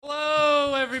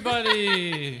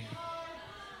everybody.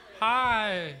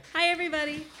 Hi. Hi,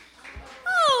 everybody.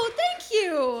 Oh, thank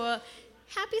you.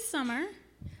 Happy summer.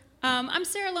 I'm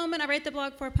Sarah Lohman. I write the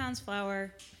blog 4 Pounds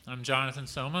Flour. I'm Jonathan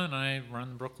Soma, and I run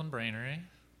the Brooklyn Brainery.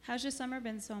 How's your summer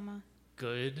been, Soma?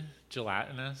 Good.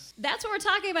 Gelatinous. That's what we're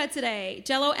talking about today,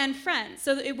 Jell-O and friends.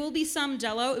 So it will be some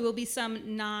Jell-O. It will be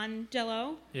some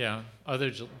non-Jell-O. Yeah,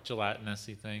 other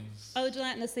gelatinous-y things. Other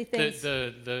gelatinous-y things.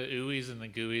 The ooeyes and the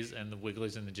gooeys and the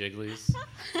wigglies and the jigglies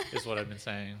is what I've been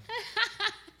saying.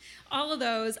 All of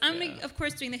those. I'm, of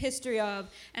course, doing the history of,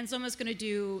 and Soma's going to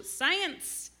do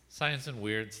science. Science and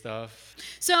weird stuff.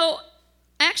 So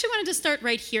I actually wanted to start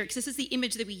right here because this is the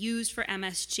image that we used for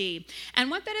MSG.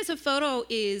 And what that is a photo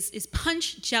is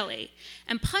punch jelly.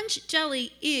 And punch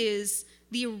jelly is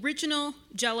the original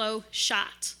Jell-O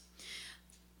shot.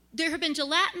 There have been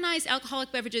gelatinized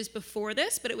alcoholic beverages before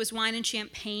this, but it was wine and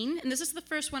champagne. And this is the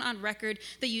first one on record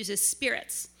that uses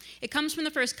spirits. It comes from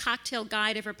the first cocktail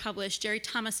guide ever published, Jerry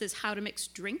Thomas's How to Mix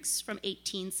Drinks from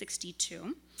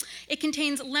 1862. It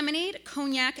contains lemonade,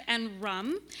 cognac, and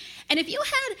rum. And if you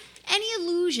had any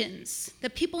illusions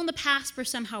that people in the past were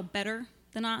somehow better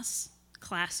than us,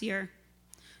 classier,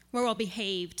 more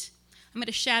well-behaved, I'm going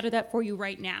to shatter that for you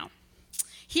right now.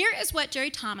 Here is what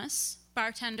Jerry Thomas,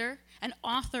 bartender and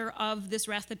author of this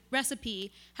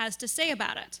recipe, has to say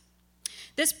about it.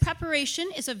 This preparation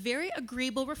is a very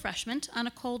agreeable refreshment on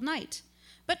a cold night,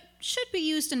 but should be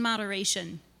used in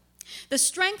moderation. The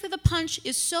strength of the punch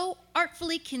is so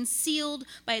artfully concealed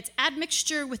by its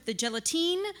admixture with the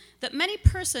gelatine that many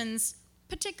persons,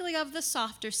 particularly of the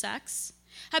softer sex,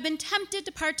 have been tempted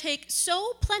to partake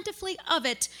so plentifully of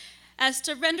it as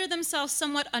to render themselves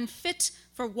somewhat unfit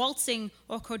for waltzing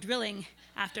or quadrilling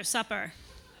after supper.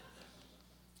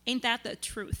 Ain't that the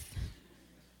truth?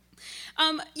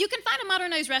 You can find a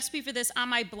modernized recipe for this on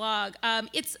my blog.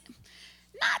 It's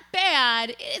not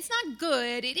bad, it's not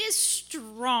good, it is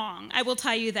strong, I will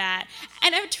tell you that.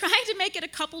 And I've tried to make it a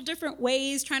couple different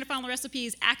ways, trying to follow the recipe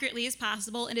as accurately as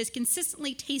possible, and it's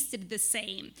consistently tasted the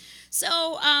same. So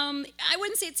I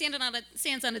wouldn't say it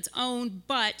stands on its own,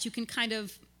 but you can kind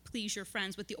of please your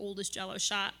friends with the oldest Jell-O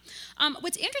shot.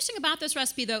 What's interesting about this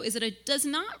recipe, though, is that it does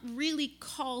not really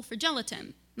call for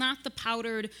gelatin, not the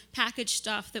powdered packaged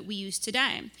stuff that we use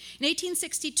today. In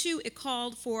 1862, it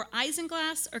called for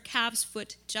isinglass or calf's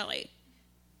foot jelly.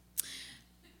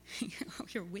 Oh,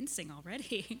 you're wincing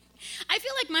already. I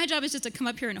feel like my job is just to come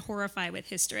up here and horrify with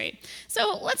history.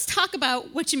 So let's talk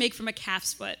about what you make from a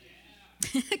calf's foot.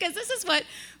 Because this is what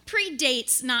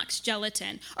predates Knox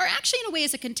gelatin, or actually in a way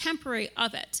is a contemporary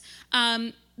of it.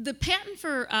 The patent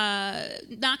for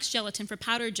Knox gelatin, for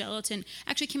powdered gelatin,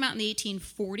 actually came out in the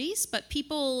 1840s, but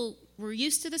people were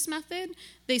used to this method.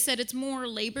 They said it's more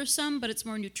laborsome, but it's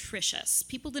more nutritious.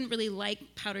 People didn't really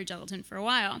like powdered gelatin for a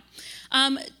while.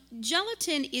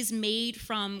 Gelatin is made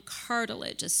from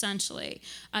cartilage, essentially.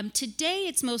 Today,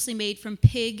 it's mostly made from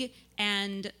pig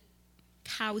and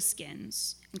cow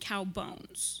skins and cow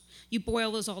bones. You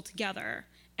boil those all together,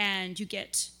 and you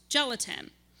get gelatin.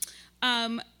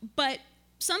 But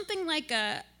something like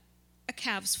a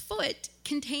calf's foot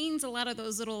contains a lot of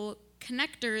those little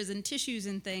connectors and tissues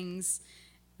and things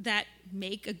that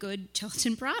make a good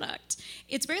gelatin product.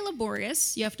 It's very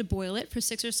laborious. You have to boil it for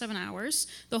 6 or 7 hours.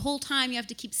 The whole time you have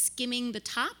to keep skimming the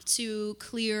top to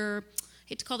clear,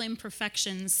 I hate to call them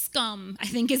imperfections, scum, I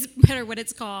think is better what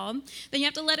it's called. Then you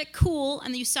have to let it cool,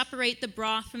 and then you separate the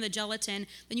broth from the gelatin.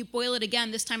 Then you boil it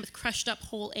again, this time with crushed up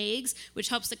whole eggs, which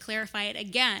helps to clarify it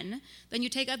again. Then you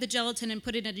take out the gelatin and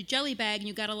put it in a jelly bag, and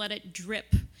you gotta let it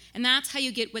drip. And that's how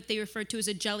you get what they refer to as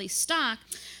a jelly stock.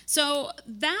 So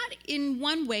that, in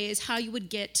one way, is how you would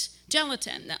get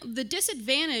gelatin. Now, the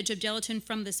disadvantage of gelatin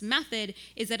from this method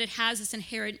is that it has this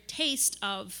inherent taste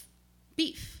of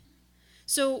beef.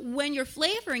 So when you're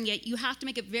flavoring it, you have to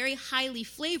make it very highly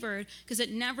flavored because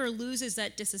it never loses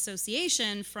that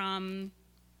disassociation from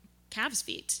calf's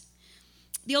feet.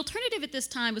 The alternative at this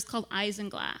time was called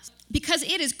isinglass because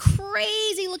it is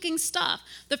crazy looking stuff.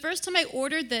 The first time I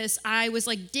ordered this, I was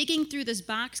like digging through this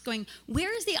box going,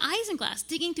 where is the isinglass?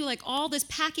 Digging through like all this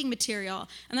packing material.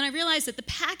 And then I realized that the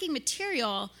packing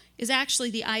material is actually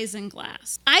the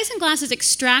isinglass. Isinglass is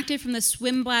extracted from the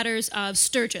swim bladders of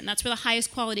sturgeon. That's where the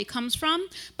highest quality comes from.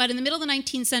 But in the middle of the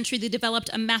 19th century, they developed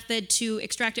a method to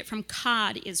extract it from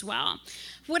cod as well.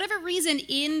 For whatever reason,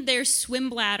 in their swim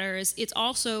bladders, it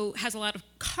also has a lot of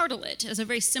cartilage. It has a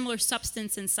very similar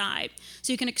substance inside.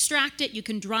 So you can extract it, you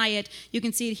can dry it, you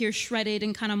can see it here shredded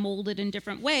and kind of molded in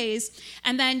different ways.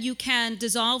 And then you can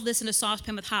dissolve this in a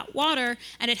saucepan with hot water,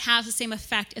 and it has the same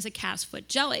effect as a calf's foot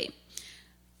jelly.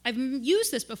 I've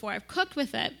used this before, I've cooked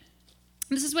with it.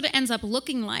 This is what it ends up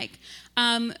looking like.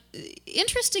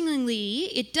 Interestingly,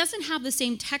 it doesn't have the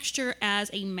same texture as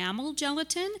a mammal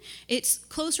gelatin. It's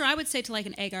closer, I would say, to like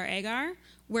an agar-agar,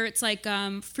 where it's like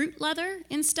fruit leather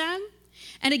instead.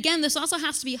 And again, this also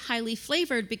has to be highly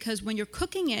flavored because when you're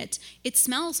cooking it, it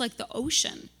smells like the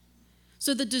ocean.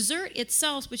 So the dessert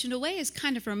itself, which in a way is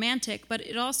kind of romantic, but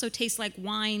it also tastes like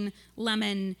wine,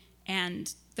 lemon,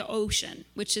 and the ocean,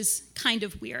 which is kind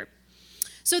of weird.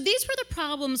 So these were the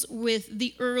problems with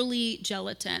the early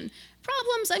gelatin.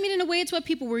 Problems, I mean, in a way, it's what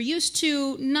people were used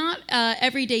to. Not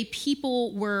everyday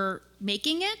people were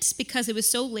making it because it was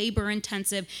so labor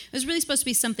intensive. It was really supposed to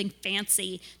be something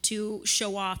fancy to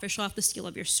show off the skill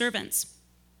of your servants.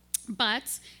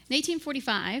 But in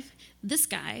 1845, this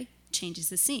guy changes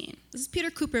the scene. This is Peter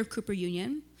Cooper of Cooper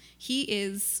Union. He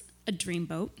is a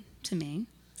dreamboat to me,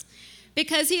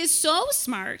 because he is so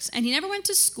smart and he never went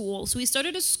to school. So he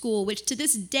started a school which to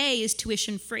this day is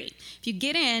tuition free. If you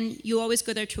get in, you always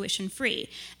go there tuition free.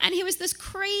 And he was this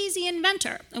crazy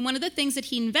inventor. And one of the things that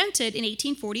he invented in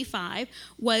 1845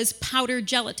 was powdered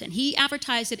gelatin. He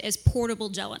advertised it as portable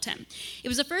gelatin. It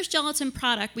was the first gelatin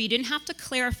product where you didn't have to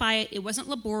clarify it. It wasn't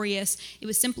laborious. It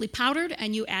was simply powdered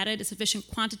and you added a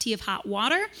sufficient quantity of hot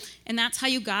water. And that's how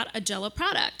you got a Jell-O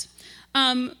product.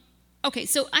 Okay,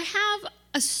 so I have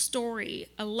a story,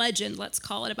 a legend, let's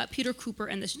call it, about Peter Cooper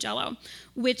and this Jell-O,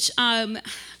 which I've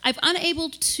been unable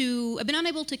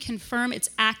to confirm its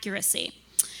accuracy,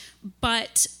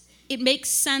 but it makes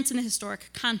sense in the historic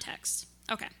context.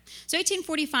 Okay, so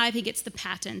 1845, he gets the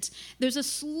patent. There's a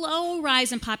slow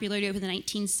rise in popularity over the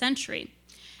 19th century.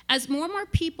 As more and more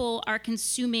people are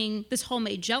consuming this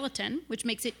homemade gelatin, which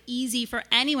makes it easy for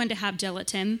anyone to have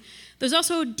gelatin, there's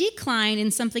also a decline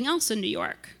in something else in New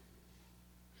York.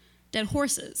 Dead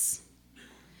horses.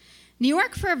 New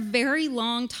York for a very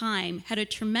long time had a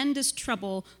tremendous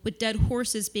trouble with dead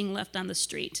horses being left on the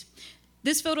street.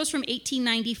 This photo is from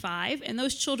 1895, and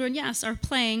those children, yes, are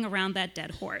playing around that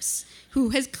dead horse,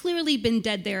 who has clearly been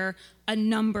dead there a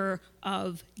number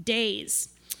of days.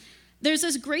 There's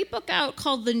this great book out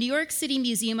called the New York City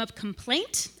Museum of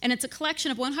Complaint, and it's a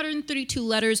collection of 132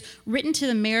 letters written to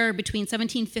the mayor between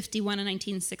 1751 and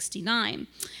 1969.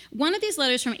 One of these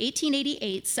letters from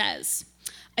 1888 says,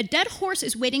 "A dead horse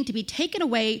is waiting to be taken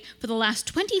away for the last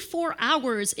 24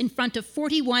 hours in front of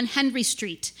 41 Henry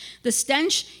Street. The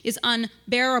stench is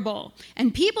unbearable,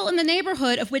 and people in the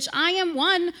neighborhood, of which I am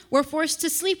one, were forced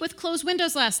to sleep with closed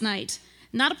windows last night.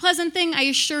 Not a pleasant thing, I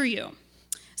assure you."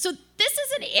 So this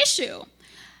is an issue.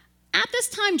 At this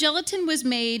time, gelatin was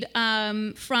made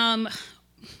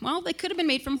they could have been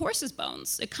made from horses'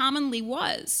 bones. It commonly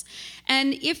was.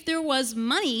 And if there was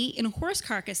money in horse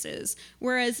carcasses,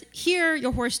 whereas here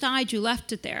your horse died, you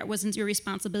left it there. It wasn't your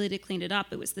responsibility to clean it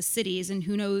up. It was the city's, and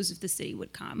who knows if the city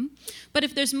would come. But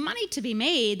if there's money to be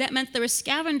made, that meant there were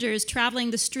scavengers traveling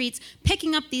the streets,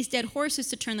 picking up these dead horses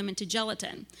to turn them into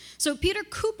gelatin. So Peter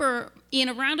Cooper, in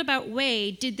a roundabout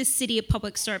way, did the city a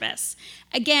public service.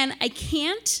 Again, I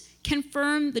can't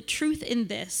confirm the truth in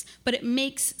this, but it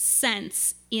makes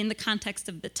sense in the context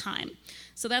of the time.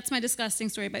 So that's my disgusting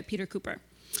story about Peter Cooper.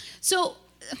 So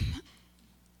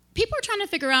people are trying to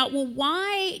figure out, well,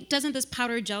 why doesn't this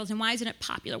powdered gelatin, why isn't it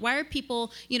popular? Why are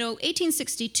people,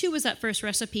 1862 was that first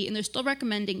recipe, and they're still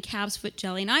recommending calf's foot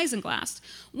jelly and isinglass.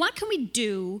 What can we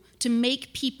do to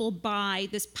make people buy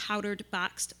this powdered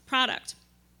boxed product?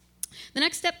 The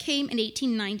next step came in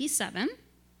 1897.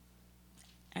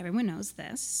 Everyone knows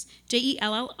this.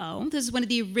 Jello. This is one of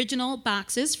the original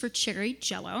boxes for cherry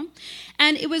Jell-O.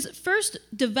 And it was first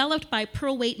developed by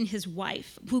Pearl Waite and his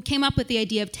wife, who came up with the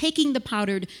idea of taking the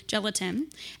powdered gelatin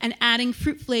and adding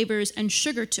fruit flavors and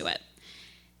sugar to it.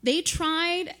 They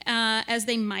tried as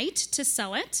they might to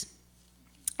sell it,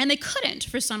 and they couldn't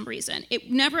for some reason.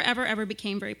 It never, ever, ever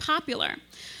became very popular.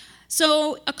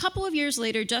 So a couple of years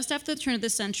later, just after the turn of the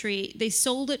century, they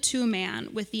sold it to a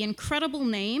man with the incredible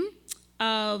name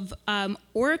of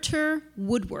Orator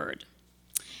Woodward.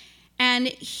 And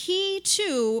he,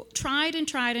 too, tried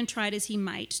as he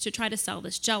might to try to sell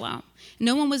this Jell-O.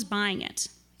 No one was buying it.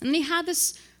 And then he had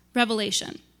this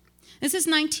revelation. This is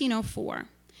 1904.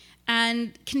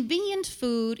 And convenient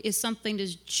food is something that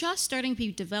is just starting to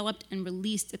be developed and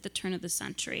released at the turn of the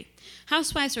century.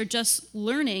 Housewives are just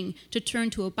learning to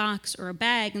turn to a box or a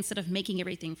bag instead of making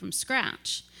everything from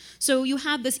scratch. So you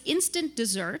have this instant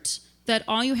dessert that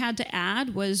all you had to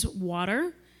add was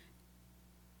water,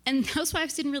 and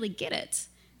housewives didn't really get it.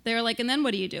 They're like, and then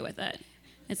what do you do with it?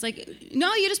 It's like,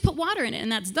 no, you just put water in it,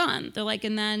 and that's done. They're like,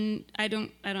 and then I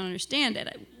don't understand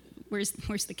it. Where's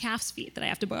the calf's feet that I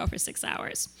have to boil for 6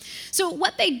 hours? So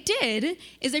what they did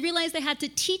is they realized they had to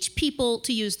teach people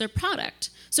to use their product.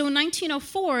 So in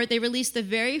 1904, they released the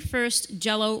very first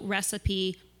Jell-O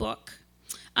recipe book.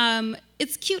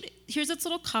 It's cute. Here's its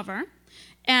little cover.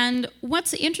 And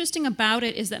what's interesting about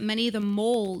it is that many of the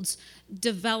molds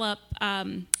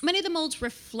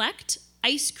reflect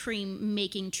ice cream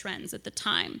making trends at the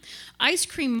time. Ice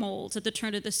cream molds at the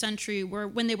turn of the century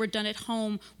when they were done at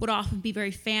home, would often be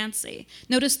very fancy.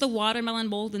 Notice the watermelon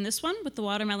mold in this one with the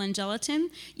watermelon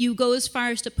gelatin. You go as far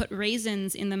as to put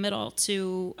raisins in the middle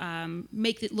to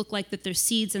make it look like that there's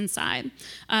seeds inside.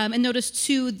 And notice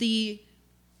too the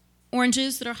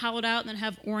oranges that are hollowed out and then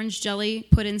have orange jelly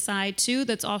put inside too.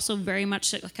 That's also very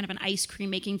much kind of an ice cream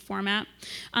making format.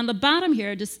 On the bottom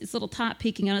here, just this little top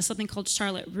peeking out is something called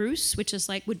Charlotte Russe, which is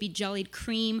would be jellied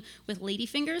cream with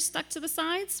ladyfingers stuck to the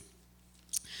sides.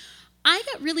 I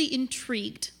got really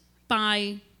intrigued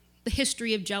by the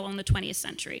history of Jell-O in the 20th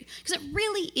century because it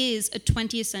really is a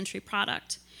 20th century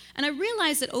product. And I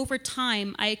realized that over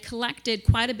time, I collected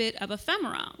quite a bit of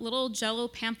ephemera, little Jell-O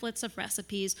pamphlets of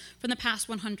recipes from the past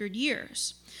 100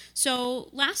 years. So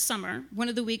last summer, one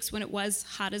of the weeks when it was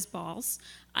hot as balls,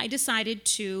 I decided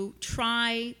to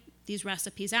try these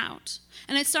recipes out.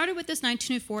 And I started with this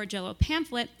 1904 Jell-O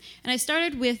pamphlet, and I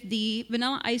started with the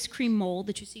vanilla ice cream mold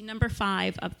that you see number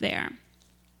 5 up there.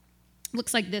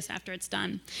 Looks like this after it's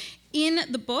done. In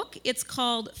the book, it's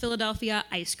called Philadelphia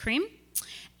Ice Cream.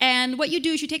 And what you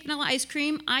do is you take vanilla ice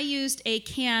cream. I used an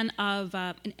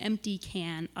empty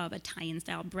can of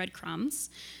Italian-style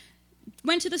breadcrumbs.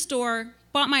 Went to the store,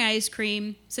 bought my ice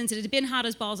cream. Since it had been hot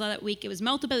as balls all that week, it was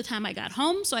melted by the time I got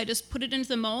home, so I just put it into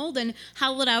the mold and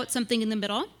hollowed out something in the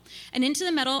middle. And into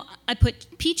the middle, I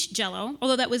put peach Jell-O,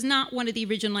 although that was not one of the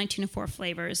original 1904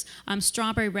 flavors.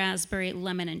 Strawberry, raspberry,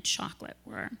 lemon, and chocolate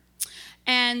were.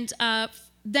 And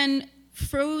then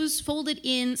folded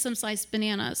in some sliced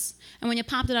bananas. And when you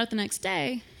popped it out the next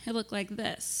day, it looked like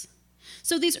this.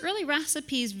 So these early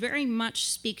recipes very much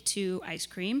speak to ice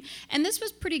cream, and this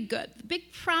was pretty good. The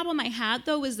big problem I had,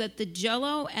 though, was that the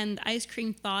Jell-O and the ice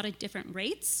cream thawed at different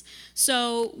rates.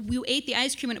 So we ate the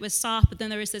ice cream when it was soft, but then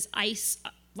there was this ice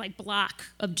block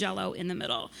of Jell-O in the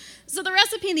middle. So the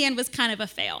recipe in the end was kind of a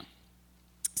fail.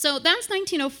 So that's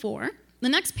 1904. The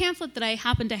next pamphlet that I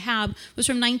happened to have was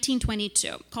from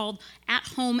 1922, called At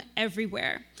Home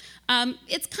Everywhere.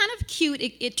 It's kind of cute.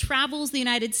 It travels the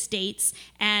United States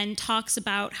and talks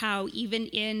about how even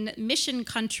in Mission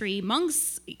Country,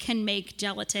 monks can make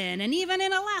gelatin, and even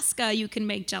in Alaska, you can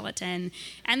make gelatin,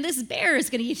 and this bear is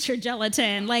going to eat your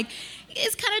gelatin.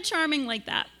 It's kind of charming like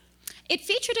that. It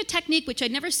featured a technique which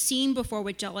I'd never seen before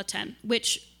with gelatin,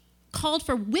 which called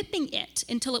for whipping it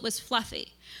until it was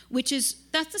fluffy,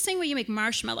 that's the same way you make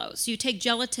marshmallows. You take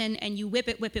gelatin and you whip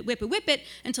it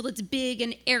until it's big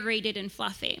and aerated and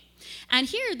fluffy. And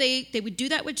here they would do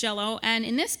that with Jell-O, and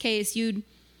in this case, you'd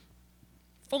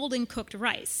fold in cooked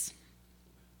rice.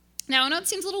 Now, I know it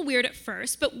seems a little weird at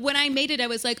first, but when I made it, I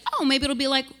was like, oh, maybe it'll be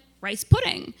like rice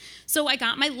pudding. So I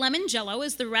got my lemon Jell-O,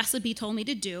 as the recipe told me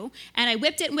to do, and I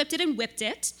whipped it,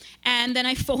 and then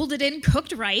I folded in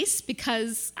cooked rice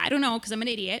because I'm an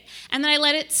idiot, and then I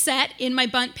let it set in my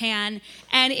bundt pan,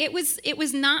 and it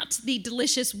was not the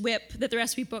delicious whip that the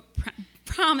recipe book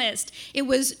promised. It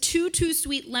was too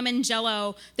sweet lemon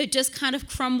Jell-O that just kind of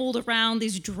crumbled around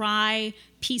these dry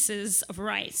pieces of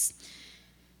rice.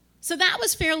 So that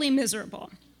was fairly miserable.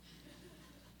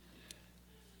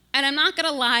 And I'm not going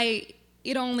to lie,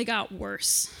 it only got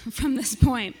worse from this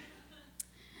point.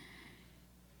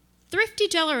 Thrifty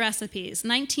Jell-O Recipes,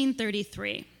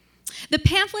 1933. The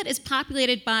pamphlet is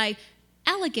populated by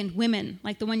elegant women,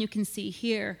 like the one you can see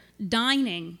here,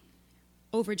 dining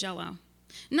over Jell-O.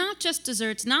 Not just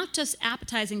desserts, not just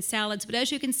appetizing salads, but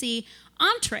as you can see,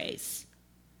 entrees.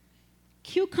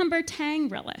 Cucumber tang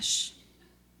relish.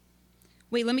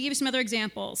 Wait, let me give you some other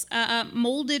examples.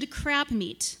 Molded crab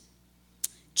meat.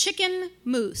 Chicken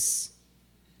mousse.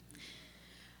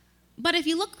 But if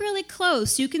you look really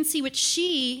close, you can see what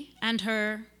she and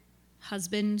her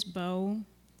husband, Beau,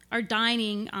 are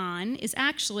dining on is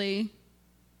actually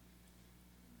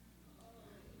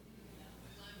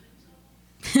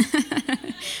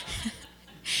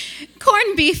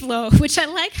corned beef loaf, which I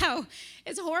like how,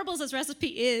 as horrible as this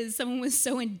recipe is, someone was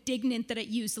so indignant that it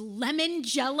used lemon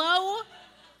Jell-O.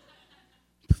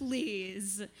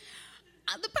 Please.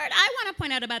 The part I want to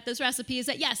point out about this recipe is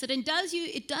that, yes, it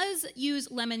does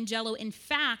use lemon Jell-O. In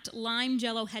fact, lime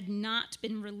Jell-O had not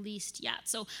been released yet.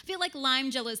 So I feel like lime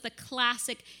Jell-O is the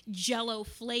classic Jell-O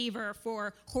flavor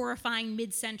for horrifying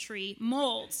mid-century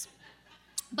molds.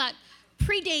 But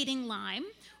predating lime,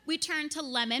 we turn to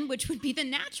lemon, which would be the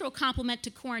natural complement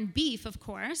to corned beef, of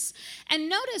course. And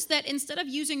notice that instead of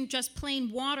using just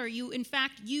plain water, you in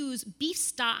fact use beef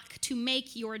stock to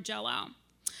make your Jell-O.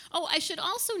 Oh, I should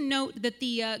also note that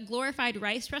the glorified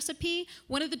rice recipe,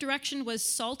 one of the directions was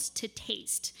salt to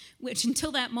taste, which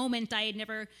until that moment I had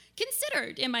never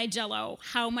considered in my Jell-O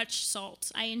how much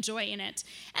salt I enjoy in it.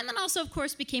 And then also, of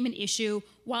course, became an issue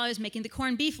while I was making the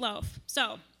corned beef loaf.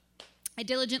 So I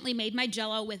diligently made my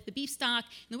Jell-O with the beef stock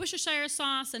and the Worcestershire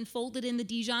sauce and folded in the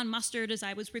Dijon mustard as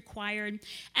I was required.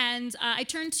 And I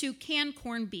turned to canned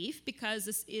corned beef because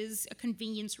this is a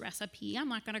convenience recipe. I'm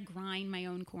not going to grind my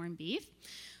own corned beef.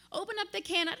 Open up the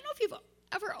can. I don't know if you've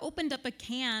ever opened up a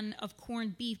can of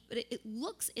corned beef, but it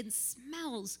looks and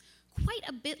smells quite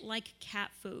a bit like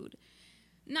cat food.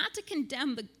 Not to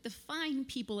condemn the fine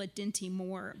people at Dinty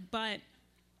Moore, but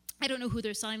I don't know who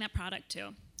they're selling that product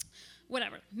to.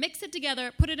 Whatever. Mix it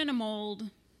together, put it in a mold.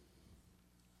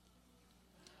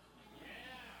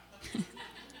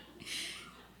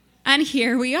 And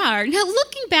here we are. Now,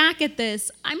 looking back at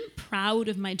this, I'm proud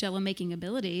of my Jell-O making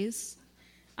abilities.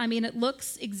 I mean, it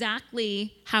looks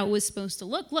exactly how it was supposed to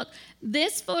look. Look,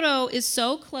 this photo is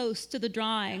so close to the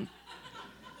drawing.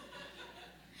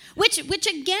 Which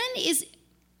again is,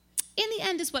 in the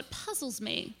end, is what puzzles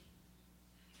me.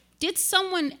 Did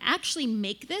someone actually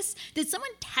make this? Did someone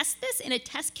test this in a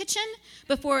test kitchen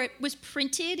before it was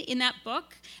printed in that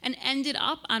book and ended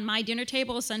up on my dinner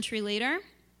table a century later?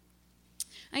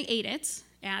 I ate it,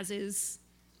 as is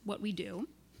what we do.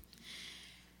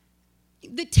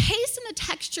 The taste and the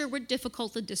texture were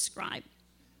difficult to describe.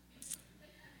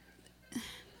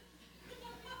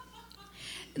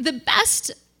 The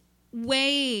best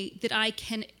way that I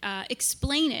can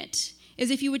explain it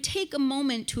is if you would take a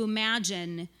moment to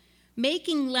imagine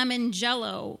making lemon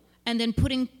Jell-O and then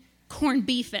putting corned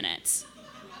beef in it.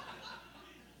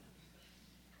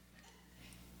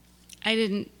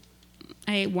 I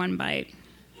ate one bite.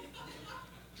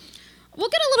 We'll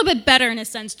get a little bit better in a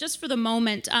sense, just for the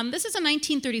moment. This is a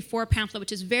 1934 pamphlet,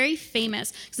 which is very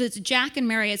famous because it's Jack and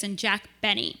Mary, as in Jack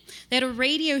Benny. They had a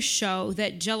radio show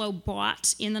that Jell-O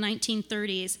bought in the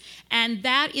 1930s, and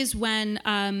that is when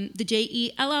the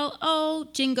J-E-L-L-O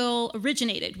jingle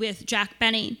originated with Jack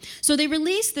Benny. So they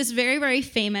released this very, very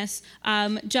famous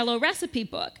Jell-O recipe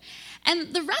book.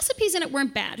 And the recipes in it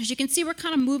weren't bad. As you can see, we're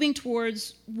kind of moving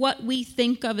towards what we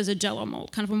think of as a Jell-O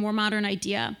mold, kind of a more modern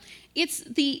idea. It's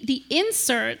the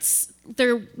inserts,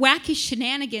 they're wacky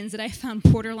shenanigans that I found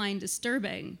borderline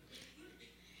disturbing.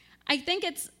 I think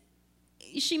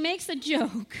she makes a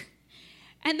joke,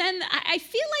 and then I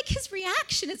feel like his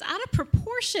reaction is out of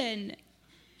proportion.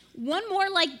 One more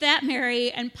like that,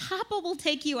 Mary, and Papa will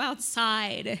take you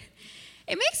outside. It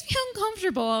makes me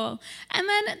uncomfortable. And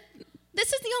then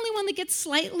this is the only one that gets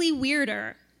slightly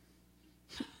weirder.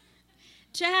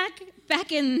 Jack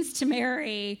beckons to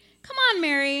Mary. Come on,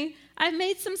 Mary. I've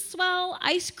made some swell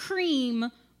ice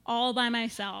cream all by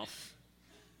myself.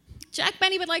 Jack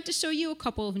Benny would like to show you a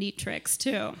couple of neat tricks,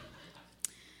 too.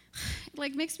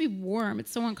 It makes me warm.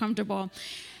 It's so uncomfortable.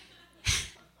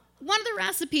 One of the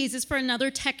recipes is for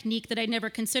another technique that I'd never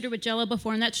considered with Jell-O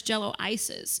before, and that's Jell-O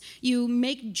ices. You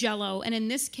make Jell-O, and in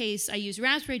this case, I use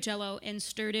raspberry Jell-O and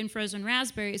stirred in frozen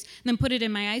raspberries, and then put it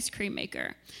in my ice cream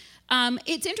maker.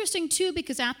 It's interesting, too,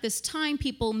 because at this time,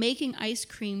 people making ice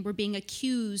cream were being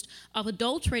accused of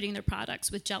adulterating their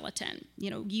products with gelatin,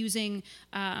 using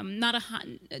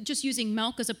just using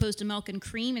milk as opposed to milk and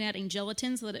cream and adding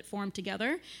gelatin so that it formed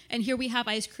together. And here we have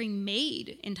ice cream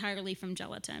made entirely from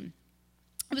gelatin.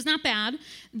 It was not bad.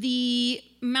 The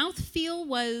mouthfeel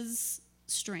was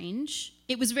strange.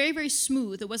 It was very, very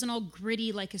smooth. It wasn't all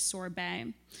gritty like a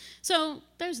sorbet. So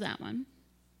there's that one.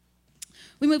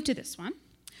 We move to this one.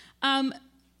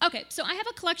 Okay, so I have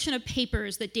a collection of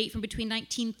papers that date from between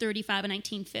 1935 and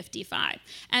 1955.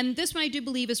 And this one I do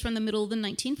believe is from the middle of the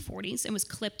 1940s and was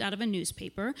clipped out of a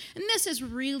newspaper. And this is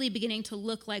really beginning to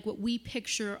look like what we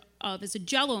picture of as a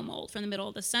Jell-O mold from the middle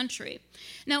of the century.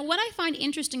 Now, what I find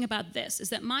interesting about this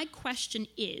is that my question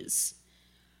is,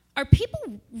 are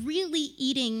people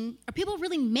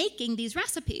really making these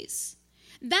recipes?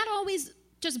 That always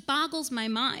just boggles my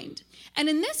mind. And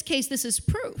in this case, this is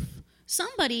proof.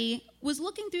 Somebody was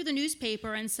looking through the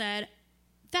newspaper and said,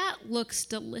 that looks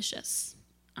delicious.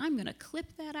 I'm going to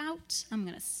clip that out. I'm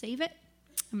going to save it.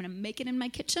 I'm going to make it in my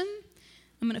kitchen.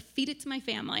 I'm going to feed it to my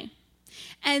family.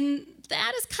 And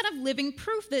that is kind of living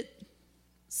proof that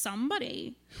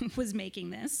somebody was making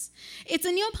this. It's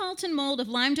a Neapolitan mold of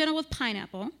lime Jell-O with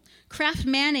pineapple, Kraft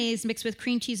mayonnaise mixed with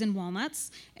cream cheese and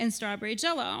walnuts, and strawberry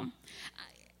Jell-O.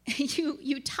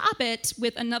 you top it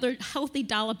with another healthy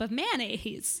dollop of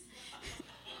mayonnaise.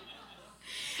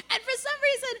 And for some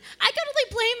reason, I could only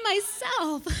blame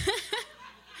myself.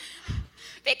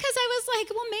 Because I was like,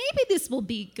 well, maybe this will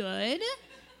be good.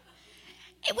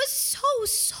 It was so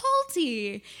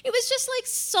salty. It was just like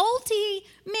salty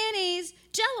mayonnaise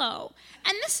Jell-O.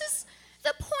 And this is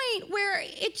the point where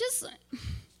it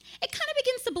kind of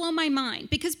begins to blow my mind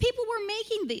because people were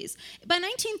making these. By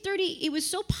 1930, it was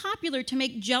so popular to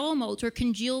make Jell-O molds or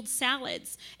congealed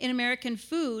salads in American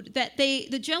food that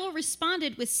the Jell-O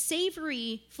responded with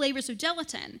savory flavors of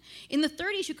gelatin. In the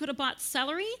 30s, you could have bought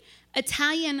celery,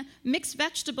 Italian mixed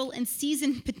vegetable, and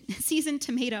seasoned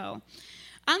tomato.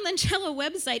 On the Jell-O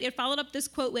website, it followed up this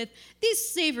quote with, "These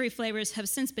savory flavors have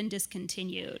since been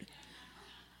discontinued."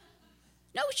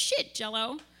 No shit,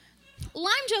 Jell-O.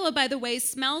 Lime Jell-O, by the way,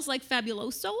 smells like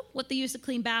Fabuloso, what they used to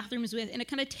clean bathrooms with, and it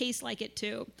kind of tastes like it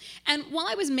too. And while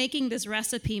I was making this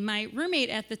recipe, my roommate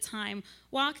at the time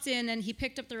walked in and he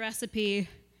picked up the recipe,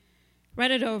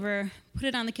 read it over, put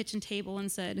it on the kitchen table,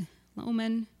 and said,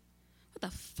 "Loman, what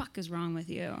the fuck is wrong with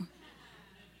you?"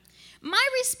 My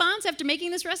response after making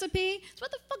this recipe is,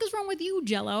 "What the fuck is wrong with you,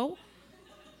 Jell-O?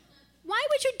 Why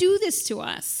would you do this to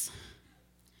us?"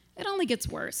 It only gets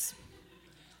worse.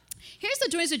 Here's the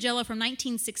joys of Jell-O from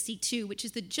 1962, which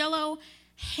is the Jell-O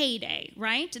heyday,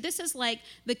 right? This is like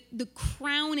the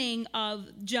crowning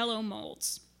of Jell-O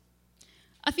molds.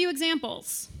 A few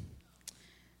examples.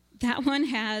 That one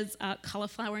has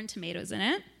cauliflower and tomatoes in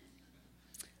it.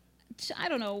 I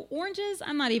don't know, oranges?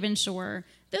 I'm not even sure.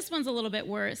 This one's a little bit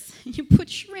worse. You put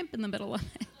shrimp in the middle of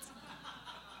it.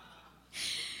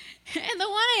 And the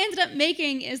one I ended up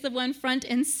making is the one front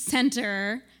and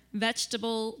center,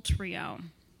 vegetable trio.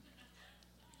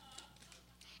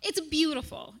 It's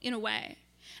beautiful in a way.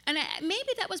 And maybe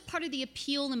that was part of the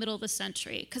appeal in the middle of the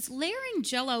century, because layering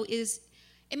Jell-O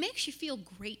it makes you feel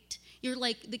great. You're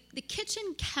like the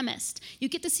kitchen chemist. You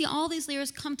get to see all these layers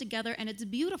come together, and it's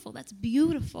beautiful. That's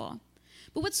beautiful.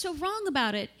 But what's so wrong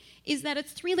about it is that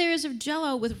it's 3 layers of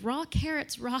Jell-O with raw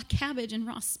carrots, raw cabbage, and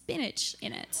raw spinach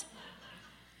in it.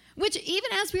 Which,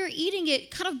 even as we were eating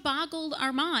it, kind of boggled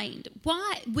our mind.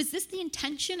 Why? Was this the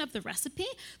intention of the recipe?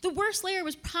 The worst layer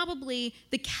was probably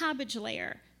the cabbage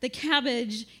layer, the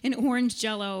cabbage and orange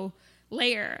Jell-O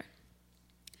layer.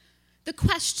 The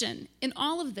question in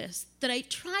all of this that I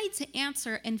tried to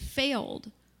answer and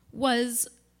failed was,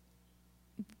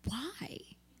 why?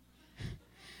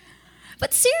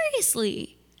 But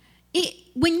seriously,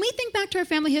 when we think back to our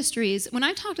family histories, when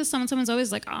I talk to someone's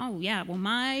always like, "Oh, yeah, well,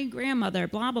 my grandmother,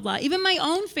 blah, blah, blah." Even my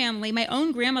own family, my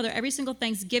own grandmother, every single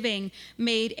Thanksgiving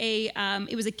made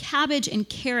it was a cabbage and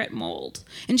carrot mold.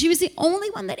 And she was the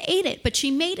only one that ate it, but she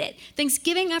made it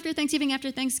Thanksgiving after Thanksgiving after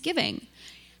Thanksgiving.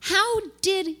 How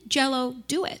did Jell-O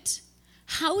do it?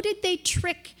 How did they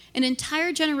trick an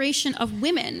entire generation of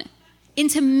women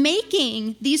into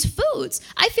making these foods?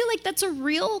 I feel like that's a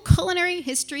real culinary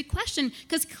history question,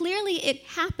 because clearly it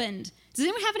happened. Does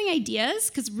anyone have any ideas?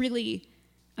 Because really,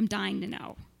 I'm dying to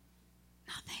know.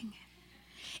 Nothing.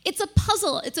 It's a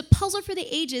puzzle. It's a puzzle for the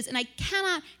ages, and I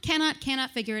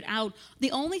cannot figure it out.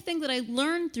 The only thing that I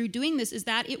learned through doing this is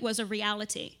that it was a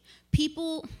reality.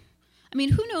 People,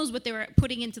 who knows what they were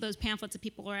putting into those pamphlets that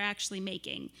people were actually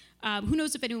making? Who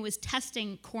knows if anyone was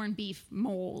testing corned beef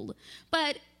mold?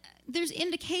 But there's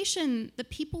indication that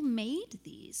people made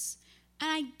these, and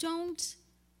I don't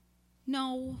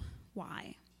know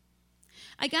why.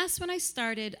 I guess when I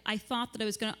started, I thought that I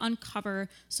was going to uncover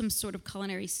some sort of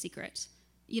culinary secret.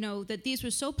 That these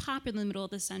were so popular in the middle of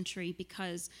the century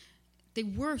because they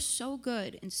were so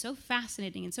good and so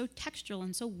fascinating and so textural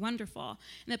and so wonderful,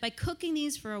 and that by cooking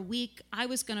these for a week, I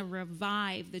was going to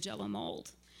revive the Jell-O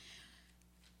mold.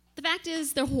 The fact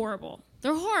is, they're horrible.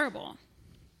 They're horrible.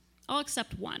 All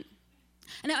except one.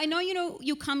 And I know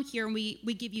you come here and we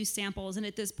give you samples, and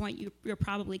at this point you're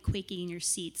probably quaking in your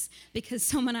seats because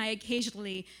someone I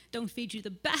occasionally don't feed you the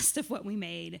best of what we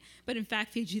made, but in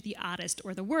fact feed you the oddest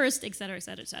or the worst, et cetera, et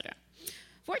cetera, et cetera.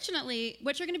 Fortunately,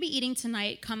 what you're going to be eating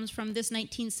tonight comes from this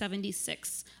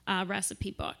 1976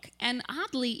 recipe book. And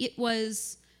oddly, it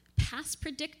was past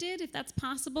predicted, if that's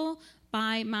possible,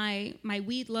 by my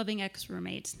weed-loving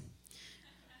ex-roommate.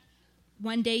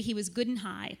 One day he was good and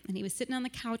high, and he was sitting on the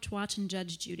couch watching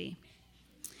Judge Judy,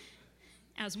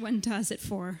 as one does at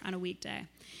 4 on a weekday.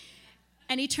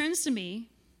 And he turns to me,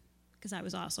 because I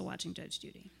was also watching Judge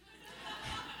Judy.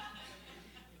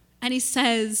 And he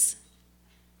says,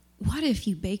 "What if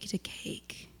you baked a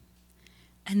cake,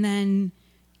 and then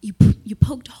you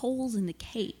poked holes in the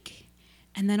cake,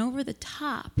 and then over the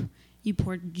top, you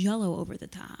poured Jell-O over the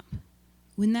top?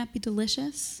 Wouldn't that be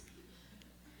delicious?"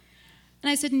 And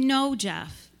I said, no,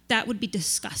 Jeff, that would be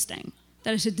disgusting.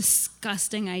 That is a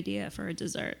disgusting idea for a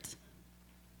dessert.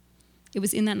 It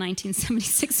was in that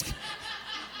 1976.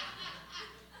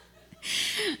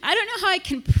 I don't know how I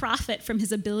can profit from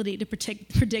his ability to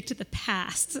predict the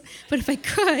past, but if I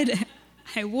could,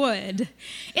 I would.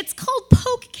 It's called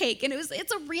poke cake, and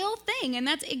it's a real thing, and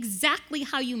that's exactly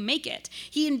how you make it.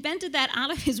 He invented that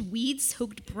out of his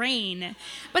weed-soaked brain,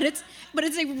 but it's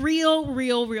a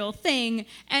real thing.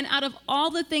 And out of all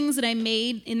the things that I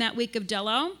made in that week of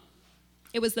Jell-O,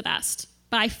 it was the best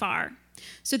by far.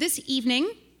 So this evening,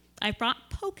 I brought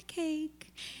poke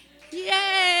cake.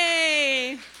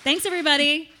 Yay! Thanks,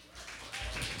 everybody.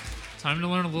 Time to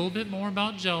learn a little bit more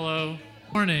about Jell-O.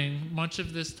 Warning, much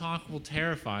of this talk will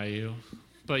terrify you,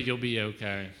 but you'll be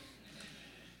okay.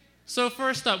 So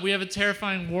first up, we have a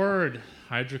terrifying word,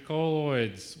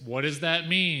 hydrocolloids. What does that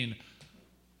mean?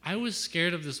 I was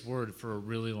scared of this word for a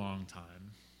really long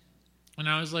time. And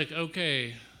I was like,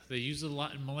 okay, they use it a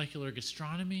lot in molecular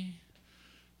gastronomy.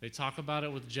 They talk about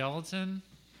it with gelatin.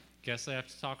 Guess I have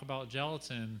to talk about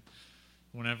gelatin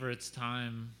whenever it's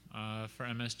time for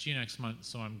MSG next month,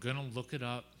 so I'm going to look it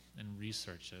up and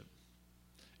research it.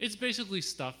 It's basically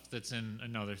stuff that's in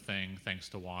another thing thanks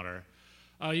to water.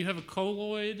 You have a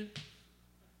colloid,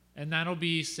 and that'll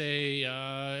be, say,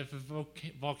 if a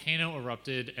volcano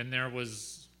erupted and there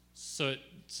was soot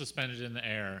suspended in the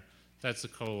air, that's a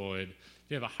colloid. If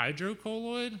you have a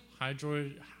hydrocolloid,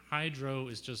 hydro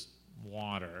is just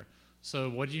water. So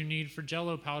what do you need for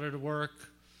Jell-O powder to work?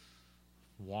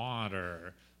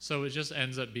 Water. So it just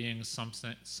ends up being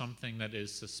something that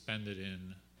is suspended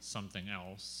in something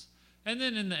else. And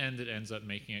then in the end, it ends up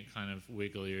making it kind of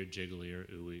wiggly or jiggly or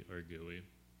ooey or gooey.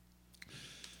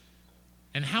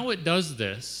 And how it does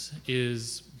this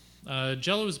is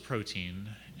Jell-O is protein,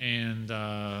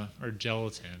 or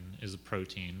gelatin is a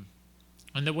protein.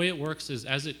 And the way it works is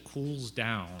as it cools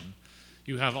down,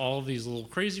 you have all of these little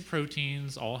crazy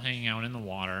proteins all hanging out in the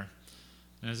water.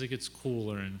 And as it gets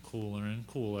cooler and cooler and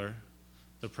cooler,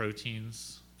 the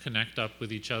proteins connect up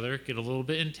with each other, get a little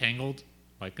bit entangled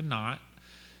like a knot,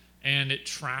 and it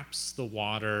traps the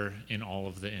water in all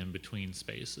of the in-between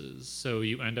spaces. So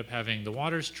you end up having the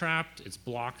water's trapped, it's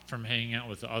blocked from hanging out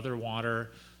with the other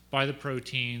water by the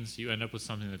proteins, you end up with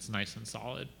something that's nice and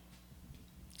solid.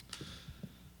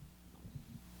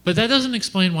 But that doesn't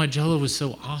explain why Jell-O was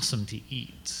so awesome to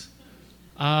eat.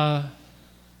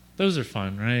 Those are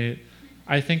fun, right?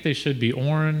 I think they should be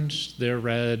orange, they're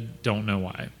red, don't know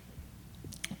why.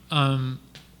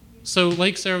 So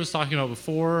like Sarah was talking about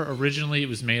before, originally it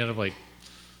was made out of like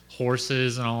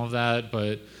horses and all of that,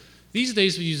 but these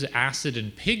days we use acid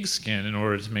and pig skin in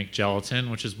order to make gelatin,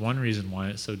 which is one reason why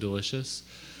it's so delicious.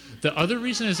 The other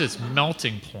reason is its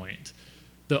melting point.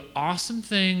 The awesome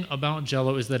thing about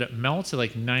Jell-O is that it melts at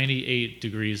like 98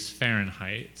 degrees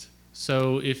Fahrenheit.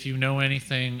 So if you know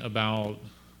anything about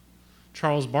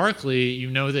Charles Barkley, you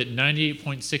know that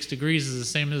 98.6 degrees is the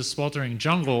same as a sweltering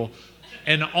jungle,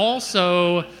 and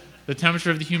also the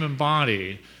temperature of the human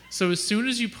body. So as soon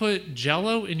as you put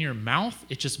Jell-O in your mouth,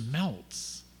 it just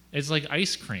melts. It's like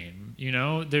ice cream, you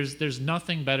know? There's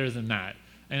nothing better than that.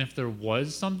 And if there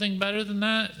was something better than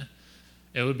that,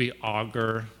 it would be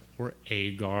agar or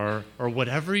agar or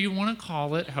whatever you want to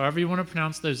call it, however you want to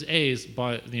pronounce those A's.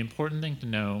 But the important thing to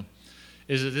know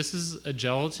is that this is a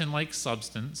gelatin-like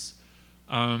substance,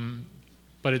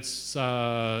 but it's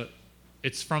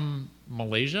from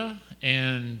Malaysia,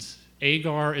 and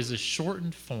agar is a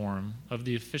shortened form of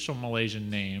the official Malaysian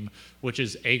name, which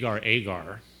is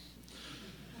agar-agar.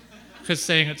 Because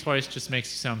saying it twice just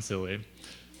makes you sound silly.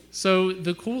 So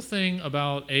the cool thing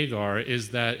about agar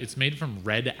is that it's made from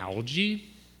red algae.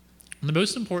 And the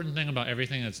most important thing about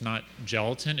everything that's not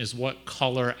gelatin is what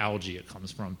color algae it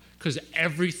comes from. Because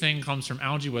everything comes from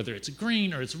algae, whether it's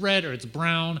green or it's red or it's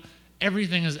brown.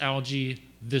 Everything is algae.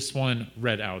 This one,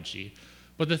 red algae.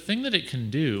 But the thing that it can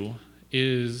do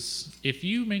is if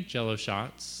you make Jell-O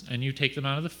shots and you take them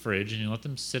out of the fridge and you let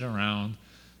them sit around,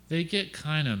 they get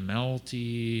kind of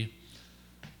melty.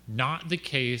 Not the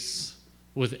case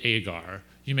with agar.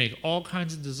 You make all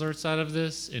kinds of desserts out of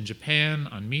this in Japan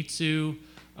on Mitsu.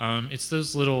 It's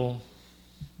those little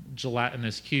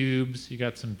gelatinous cubes. You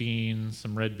got some beans,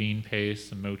 some red bean paste,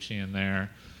 some mochi in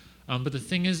there. But the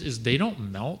thing is they don't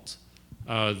melt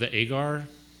the agar,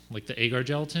 like the agar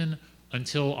gelatin,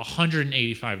 until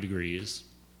 185 degrees.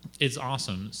 It's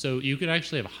awesome. So you could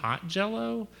actually have hot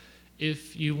Jell-O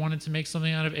if you wanted to make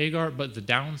something out of agar, but the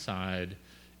downside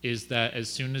is that as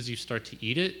soon as you start to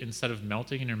eat it, instead of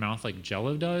melting in your mouth like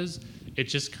Jell-O does, it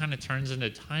just kind of turns into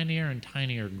tinier and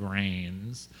tinier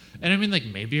grains. And I mean, like,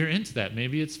 maybe you're into that.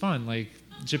 Maybe it's fun. Like,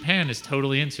 Japan is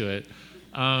totally into it.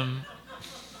 But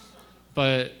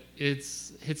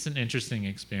it's an interesting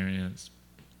experience.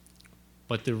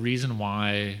 But the reason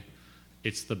why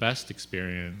it's the best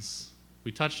experience,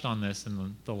 we touched on this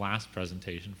in the last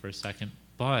presentation for a second,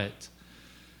 but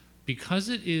because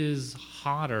it is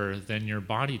hotter than your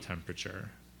body temperature,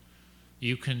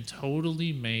 you can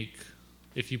totally make,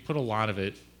 if you put a lot of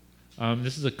it,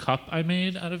 this is a cup I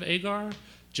made out of agar,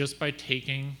 just by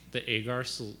taking the agar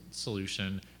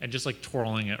solution and just like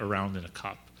twirling it around in a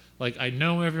cup. Like, I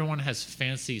know everyone has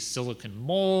fancy silicone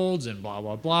molds and blah,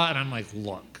 blah, blah, and I'm like,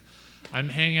 look, I'm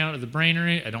hanging out at the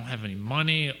Brainery, I don't have any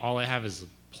money, all I have is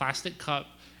a plastic cup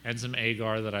and some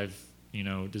agar that I've,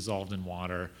 dissolved in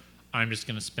water. I'm just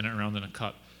gonna spin it around in a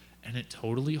cup. And it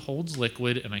totally holds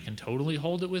liquid, and I can totally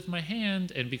hold it with my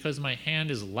hand, and because my hand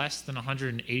is less than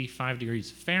 185 degrees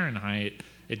Fahrenheit,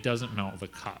 it doesn't melt the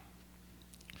cup.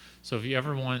 So if you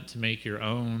ever want to make your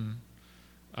own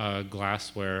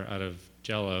glassware out of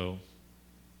Jello,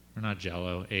 or not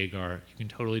Jello, agar, you can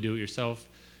totally do it yourself.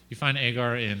 You find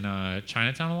agar in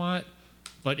Chinatown a lot,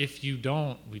 but if you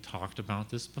don't, we talked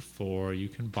about this before, you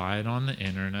can buy it on the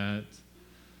internet.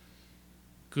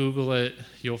 Google it,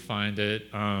 you'll find it.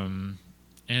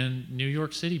 And New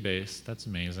York City based, that's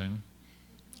amazing.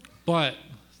 But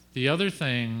the other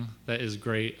thing that is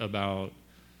great about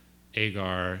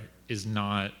agar is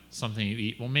not something you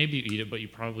eat. Well, maybe you eat it, but you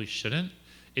probably shouldn't.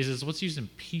 Is what's used in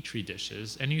Petri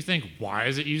dishes. And you think, why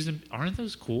is it used in, aren't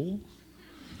those cool?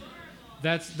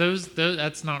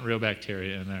 That's not real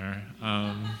bacteria in there.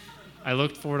 I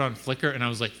looked for it on Flickr, and I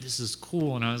was like, this is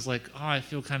cool. And I was like, oh, I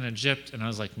feel kind of gypped. And I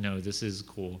was like, no, this is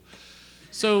cool.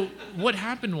 So what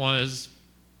happened was,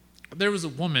 there was a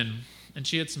woman, and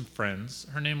she had some friends.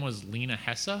 Her name was Lena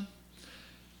Hesse.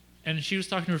 And she was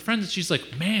talking to her friends, and she's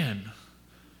like, man,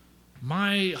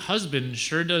 my husband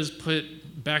sure does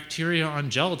put bacteria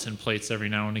on gelatin plates every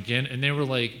now and again. And they were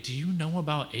like, do you know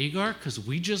about agar? Because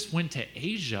we just went to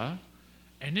Asia,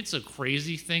 and it's a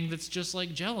crazy thing that's just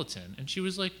like gelatin. And she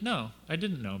was like, no, I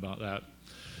didn't know about that.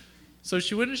 So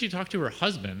she went and she talked to her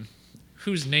husband,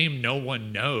 whose name no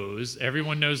one knows.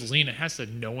 Everyone knows Lena Hesse.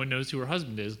 No one knows who her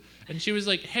husband is. And she was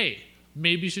like, hey,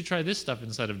 maybe you should try this stuff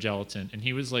instead of gelatin. And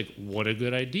he was like, what a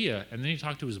good idea. And then he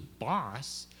talked to his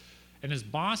boss. And his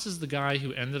boss is the guy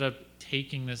who ended up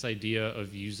taking this idea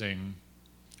of using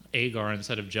agar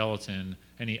instead of gelatin,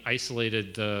 and he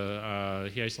isolated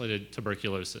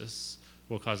tuberculosis,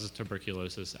 what causes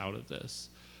tuberculosis, out of this.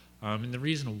 And the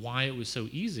reason why it was so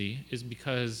easy is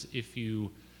because if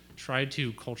you tried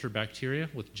to culture bacteria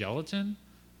with gelatin,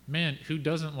 man, who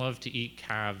doesn't love to eat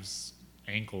calves'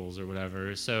 ankles or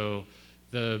whatever? So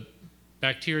the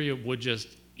bacteria would just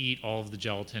eat all of the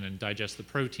gelatin and digest the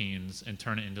proteins and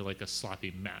turn it into like a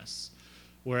sloppy mess.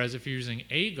 Whereas if you're using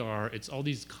agar, it's all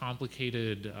these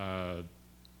complicated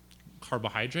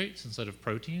carbohydrates instead of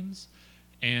proteins,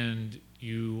 and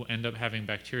you end up having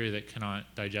bacteria that cannot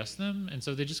digest them, and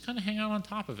so they just kind of hang out on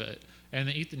top of it. And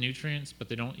they eat the nutrients, but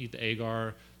they don't eat the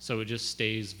agar, so it just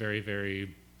stays very,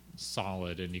 very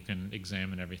solid, and you can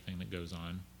examine everything that goes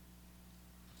on.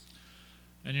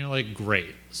 And you're like,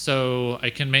 great. So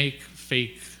I can make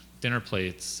fake dinner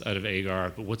plates out of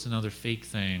agar, but what's another fake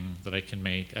thing that I can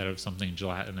make out of something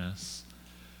gelatinous?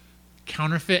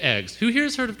 Counterfeit eggs. Who here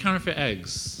has heard of counterfeit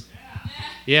eggs?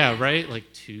 Yeah, right?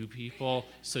 Like 2 people.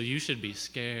 So you should be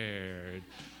scared.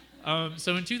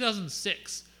 So in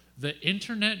 2006, the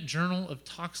Internet Journal of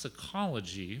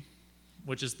Toxicology,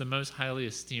 which is the most highly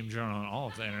esteemed journal on all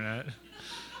of the internet,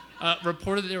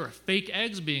 reported that there were fake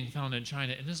eggs being found in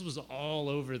China, and this was all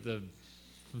over the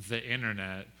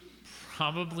internet.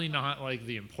 Probably not like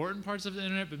the important parts of the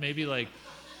internet, but maybe like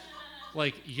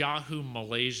Yahoo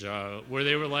Malaysia, where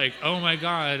they were like, oh my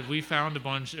God, we found a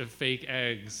bunch of fake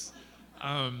eggs.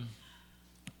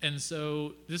 And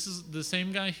so this is the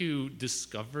same guy who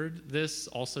discovered this,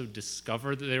 also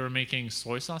discovered that they were making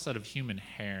soy sauce out of human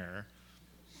hair.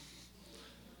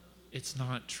 It's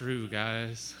not true,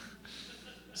 guys.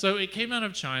 So it came out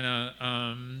of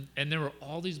China, and there were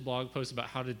all these blog posts about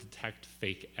how to detect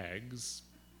fake eggs.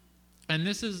 And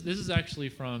this is actually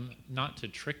from, not to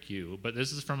trick you, but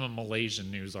this is from a Malaysian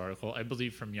news article, I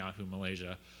believe from Yahoo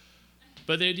Malaysia.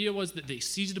 But the idea was that they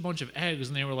seized a bunch of eggs,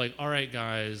 and they were like, all right,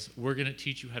 guys, we're going to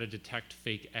teach you how to detect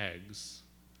fake eggs.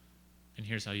 And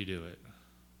here's how you do it.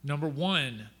 Number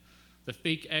 1, the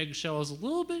fake egg shell is a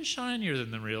little bit shinier than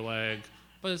the real egg,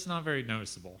 but it's not very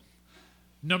noticeable.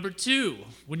 Number 2,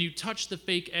 when you touch the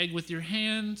fake egg with your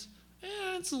hand,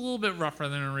 it's a little bit rougher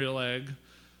than a real egg.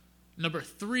 Number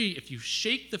 3, if you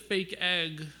shake the fake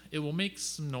egg, it will make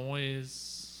some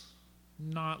noise.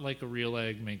 Not like a real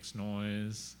egg makes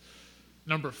noise.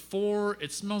 Number 4,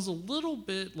 it smells a little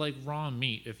bit like raw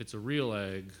meat if it's a real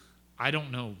egg. I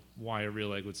don't know why a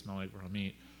real egg would smell like raw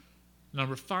meat.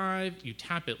 Number 5, you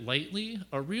tap it lightly.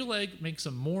 A real egg makes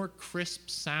a more crisp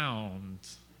sound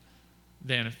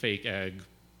than a fake egg.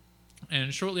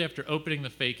 And shortly after opening the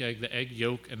fake egg, the egg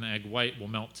yolk and the egg white will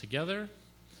melt together.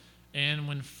 And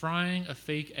when frying a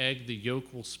fake egg, the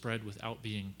yolk will spread without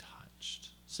being touched.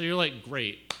 So you're like,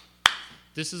 great,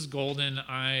 this is golden.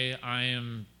 I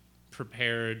am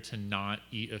prepared to not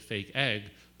eat a fake egg.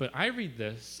 But I read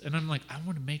this and I'm like, I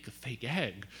want to make a fake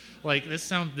egg. Like this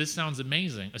sounds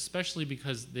amazing, especially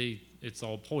because it's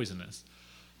all poisonous.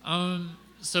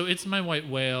 So it's my white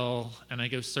whale, and I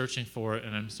go searching for it,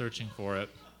 and I'm searching for it.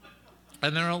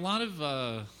 And there are a lot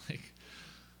of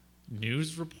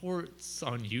news reports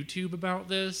on YouTube about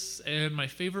this, and my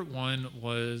favorite one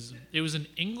was, it was an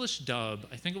English dub.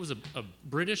 I think it was a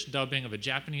British dubbing of a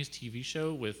Japanese TV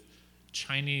show with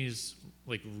Chinese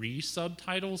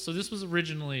re-subtitles. So this was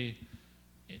originally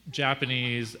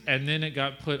Japanese, and then it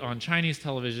got put on Chinese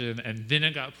television, and then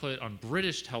it got put on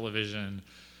British television.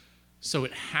 So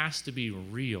it has to be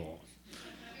real.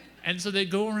 And so they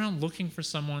go around looking for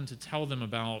someone to tell them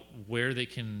about where they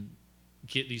can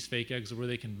get these fake eggs or where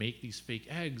they can make these fake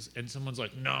eggs. And someone's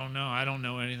like, no, I don't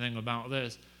know anything about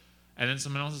this. And then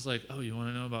someone else is like, oh, you want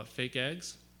to know about fake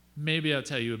eggs? Maybe I'll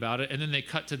tell you about it. And then they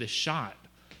cut to this shot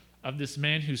of this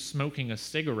man who's smoking a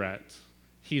cigarette.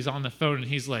 He's on the phone and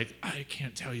he's like, I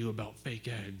can't tell you about fake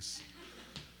eggs.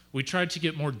 We tried to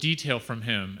get more detail from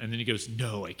him. And then he goes,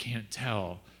 no, I can't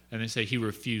tell. And they say he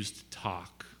refused to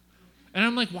talk. And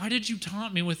I'm like, why did you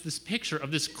taunt me with this picture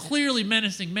of this clearly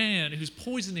menacing man who's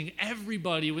poisoning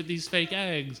everybody with these fake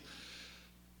eggs?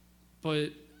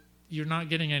 But you're not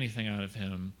getting anything out of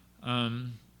him.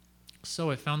 So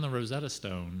I found the Rosetta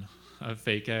Stone of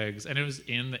fake eggs, and it was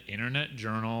in the Internet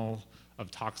Journal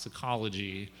of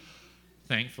Toxicology.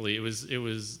 Thankfully, it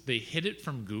was they hid it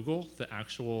from Google, the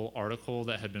actual article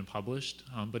that had been published.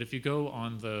 But if you go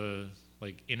on the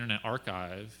Internet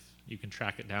Archive, you can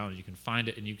track it down, you can find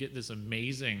it, and you get this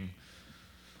amazing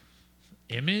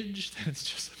image that's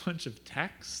just a bunch of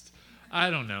text. I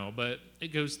don't know, but it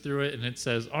goes through it, and it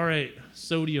says, all right,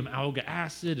 sodium alga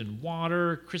acid and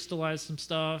water, crystallize some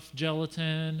stuff,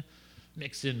 gelatin,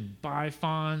 mix in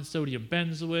bifon, sodium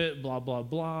benzoate, blah, blah,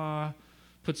 blah.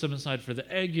 Put some aside for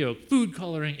the egg yolk, food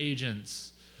coloring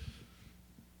agents.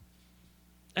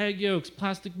 Egg yolks,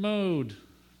 plastic mode.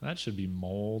 That should be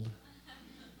mold.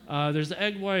 There's the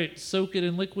egg white. Soak it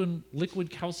in liquid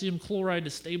calcium chloride to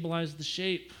stabilize the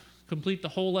shape. Complete the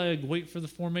whole egg. Wait for the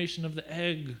formation of the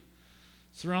egg.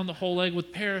 Surround the whole egg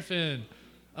with paraffin.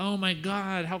 Oh my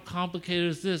God, how complicated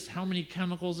is this? How many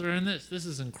chemicals are in this? This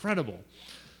is incredible.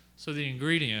 So the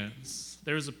ingredients.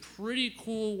 There's a pretty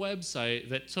cool website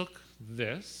that took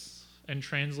this and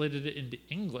translated it into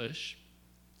English.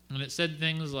 And it said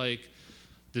things like,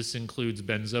 this includes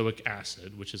benzoic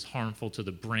acid, which is harmful to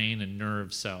the brain and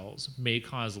nerve cells, may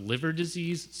cause liver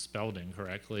disease, spelled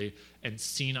incorrectly, and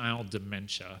senile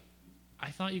dementia. I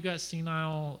thought you got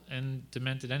senile and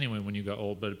demented anyway when you got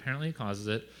old, but apparently it causes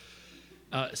it.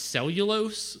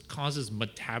 Cellulose causes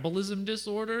metabolism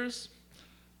disorders.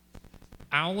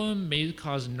 Alum may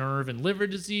cause nerve and liver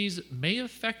disease, may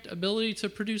affect ability to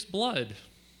produce blood.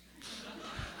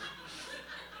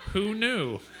 Who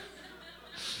knew?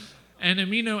 And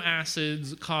amino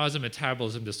acids cause a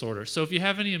metabolism disorder. So if you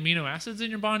have any amino acids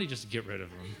in your body, just get rid of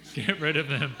them. Get rid of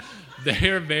them.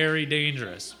 They're very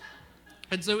dangerous.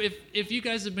 And so if you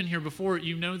guys have been here before,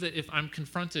 you know that if I'm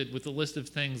confronted with a list of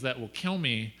things that will kill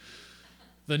me,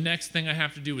 the next thing I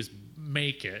have to do is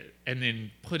make it and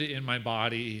then put it in my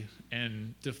body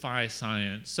and defy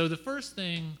science. So the first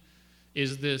thing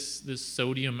is this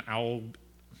sodium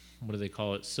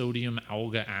Sodium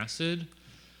alga acid.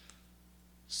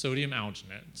 Sodium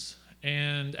alginate.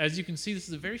 And as you can see, this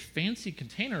is a very fancy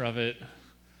container of it.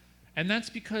 And that's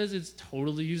because it's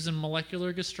totally used in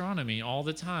molecular gastronomy all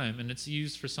the time. And it's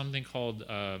used for something called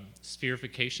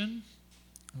spherification,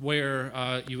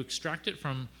 where you extract it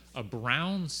from a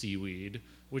brown seaweed,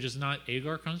 which is not,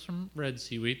 agar comes from red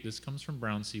seaweed, this comes from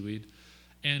brown seaweed.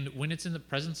 And when it's in the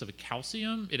presence of a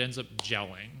calcium, it ends up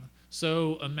gelling.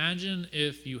 So imagine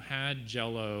if you had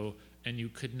Jell-O and you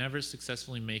could never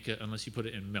successfully make it unless you put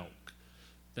it in milk.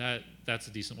 That's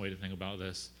a decent way to think about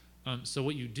this. So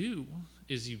what you do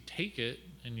is you take it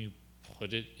and you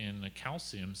put it in a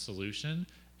calcium solution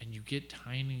and you get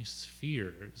tiny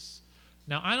spheres.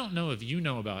 Now, I don't know if you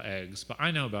know about eggs, but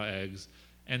I know about eggs.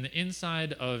 And the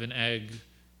inside of an egg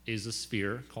is a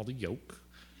sphere called a yolk.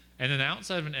 And then the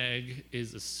outside of an egg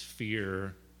is a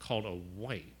sphere called a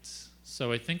white.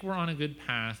 So I think we're on a good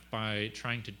path by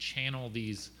trying to channel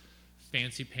these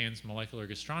fancy pants molecular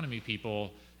gastronomy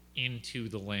people into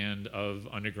the land of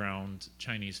underground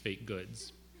Chinese fake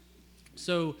goods.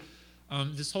 So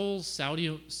this whole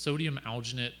sodium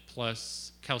alginate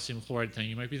plus calcium chloride thing,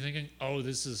 you might be thinking, oh,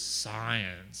 this is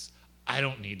science. I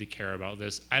don't need to care about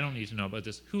this. I don't need to know about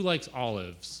this. Who likes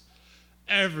olives?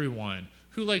 Everyone.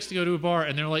 Who likes to go to a bar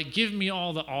and they're like, give me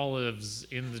all the olives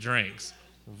in the drinks?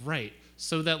 Right.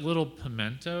 So that little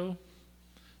pimento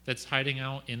that's hiding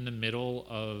out in the middle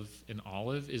of an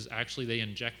olive is actually they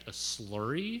inject a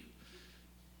slurry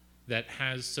that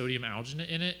has sodium alginate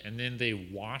in it, and then they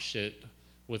wash it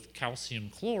with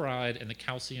calcium chloride, and the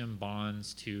calcium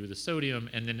bonds to the sodium,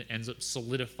 and then it ends up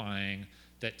solidifying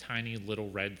that tiny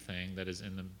little red thing that is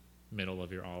in the middle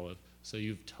of your olive. So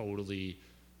you've totally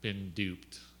been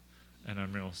duped, and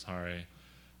I'm real sorry.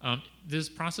 This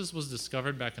process was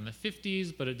discovered back in the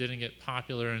 50s, but it didn't get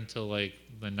popular until like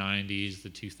the 90s, the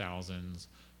 2000s,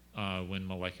 when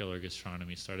molecular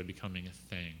gastronomy started becoming a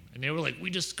thing. And they were like,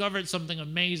 we discovered something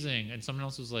amazing. And someone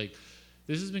else was like,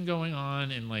 this has been going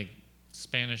on in like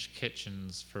Spanish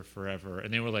kitchens for forever.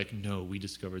 And they were like, no, we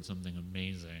discovered something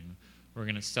amazing. We're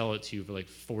going to sell it to you for like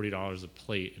 $40 a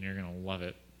plate, and you're going to love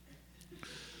it.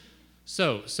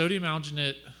 So sodium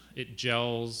alginate, it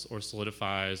gels or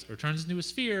solidifies or turns into a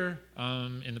sphere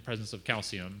in the presence of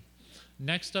calcium.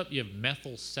 Next up, you have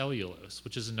methyl cellulose,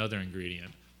 which is another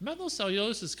ingredient. Methyl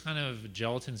cellulose is kind of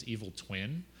gelatin's evil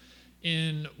twin.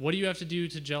 And what do you have to do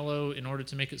to Jell-O in order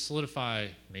to make it solidify?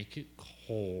 Make it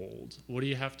cold. What do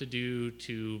you have to do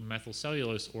to methyl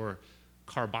cellulose or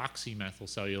carboxymethyl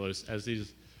cellulose, as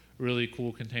these really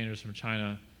cool containers from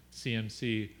China,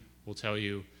 CMC, will tell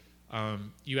you?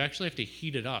 You actually have to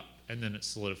heat it up, and then it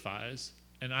solidifies.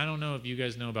 And I don't know if you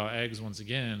guys know about eggs once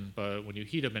again, but when you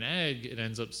heat up an egg, it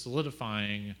ends up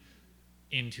solidifying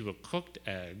into a cooked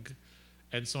egg.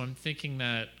 And so I'm thinking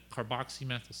that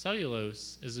carboxymethyl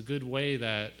cellulose is a good way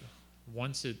that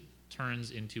once it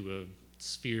turns into a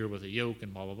sphere with a yolk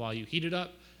and blah, blah, blah, you heat it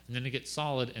up, and then it gets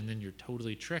solid, and then you're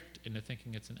totally tricked into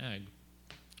thinking it's an egg.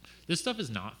 This stuff is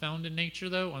not found in nature,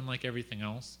 though, unlike everything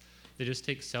else. They just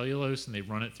take cellulose and they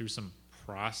run it through some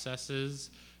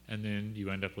processes, and then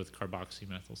you end up with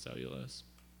carboxymethyl cellulose.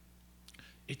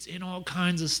 It's in all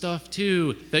kinds of stuff,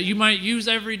 too, that you might use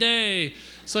every day,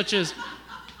 such as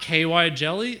KY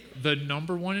jelly, the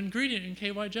number one ingredient in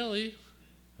KY jelly,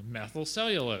 methyl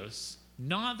cellulose.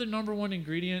 Not the number one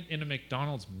ingredient in a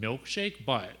McDonald's milkshake,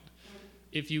 but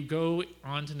if you go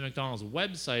onto the McDonald's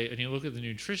website and you look at the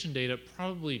nutrition data,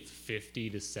 probably 50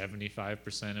 to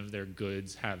 75% of their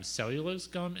goods have cellulose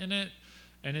gum in it,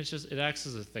 and it acts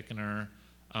as a thickener.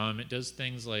 It does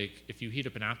things like if you heat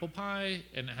up an apple pie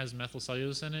and it has methyl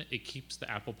cellulose in it, it keeps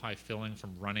the apple pie filling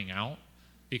from running out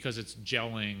because it's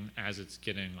gelling as it's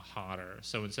getting hotter.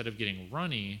 So instead of getting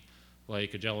runny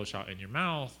like a Jell-O shot in your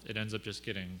mouth, it ends up just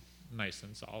getting nice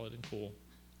and solid and cool.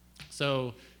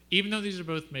 So even though these are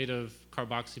both made of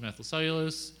carboxymethyl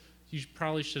cellulose, you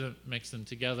probably shouldn't mix them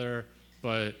together,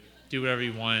 but do whatever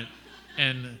you want.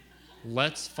 And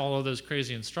let's follow those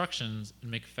crazy instructions and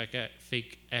make a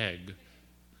fake egg.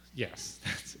 Yes,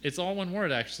 it's all one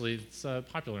word, actually. It's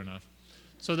popular enough.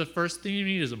 So the first thing you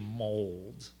need is a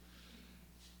mold.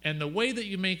 And the way that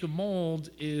you make a mold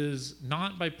is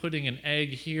not by putting an egg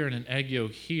here and an egg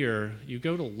yolk here. You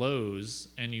go to Lowe's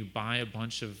and you buy a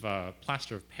bunch of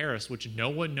plaster of Paris, which no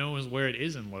one knows where it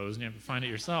is in Lowe's, and you have to find it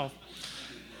yourself.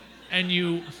 And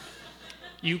you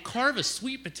carve a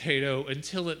sweet potato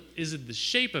until it is in the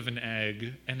shape of an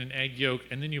egg and an egg yolk,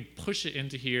 and then you push it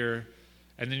into here,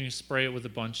 and then you spray it with a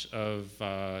bunch of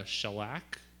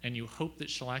shellac, and you hope that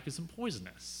shellac isn't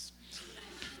poisonous.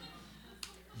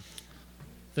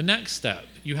 The next step,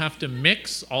 you have to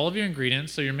mix all of your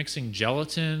ingredients. So you're mixing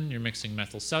gelatin, you're mixing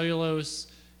methyl cellulose,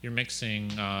 you're mixing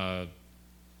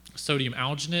sodium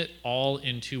alginate, all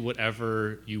into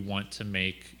whatever you want to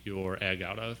make your egg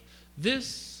out of.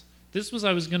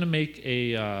 I was going to make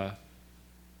a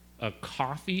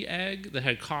coffee egg that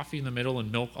had coffee in the middle and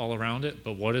milk all around it,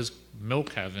 but what does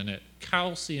milk have in it?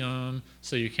 Calcium,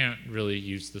 so you can't really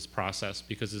use this process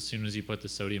because as soon as you put the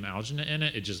sodium alginate in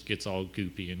it, it just gets all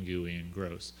goopy and gooey and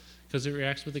gross because it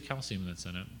reacts with the calcium that's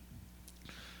in it.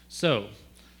 So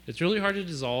it's really hard to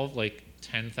dissolve like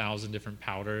 10,000 different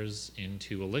powders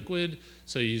into a liquid,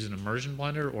 so you use an immersion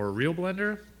blender or a real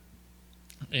blender,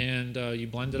 and you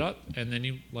blend it up, and then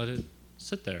you let it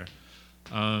sit there,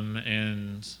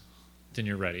 and then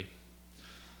you're ready.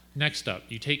 Next up,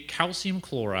 you take calcium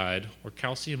chloride or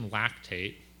calcium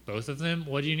lactate. Both of them,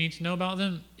 what do you need to know about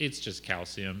them? It's just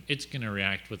calcium. It's going to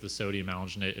react with the sodium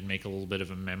alginate and make a little bit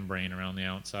of a membrane around the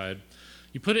outside.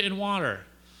 You put it in water,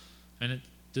 and it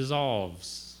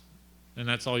dissolves. And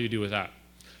that's all you do with that.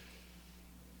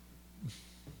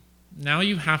 Now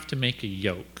you have to make a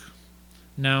yolk.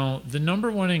 Now, the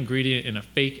number one ingredient in a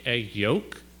fake egg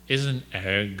yolk isn't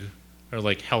egg or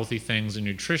like healthy things and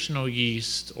nutritional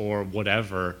yeast or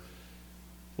whatever.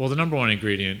 Well, the number one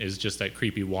ingredient is just that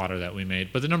creepy water that we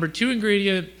made. But the number two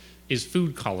ingredient is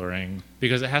food coloring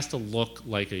because it has to look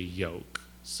like a yolk.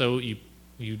 So you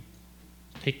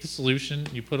take the solution,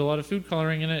 you put a lot of food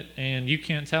coloring in it, and you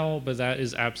can't tell, but that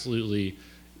is absolutely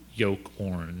yolk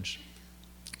orange.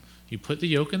 You put the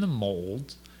yolk in the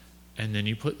mold, and then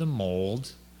you put the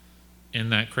mold in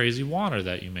that crazy water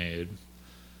that you made.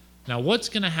 Now, what's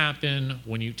going to happen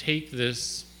when you take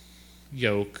this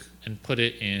yolk and put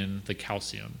it in the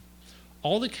calcium?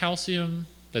 All the calcium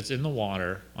that's in the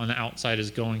water on the outside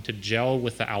is going to gel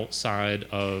with the outside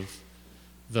of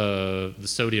the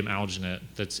sodium alginate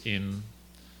that's in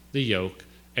the yolk,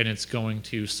 and it's going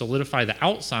to solidify the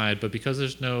outside, but because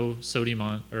there's no sodium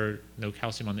on or no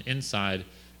calcium on the inside,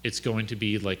 it's going to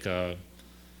be like a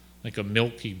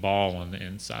milky ball on the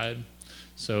inside.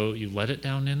 So you let it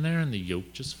down in there and the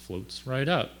yolk just floats right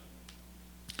up.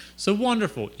 So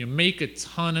wonderful. You make a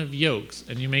ton of yolks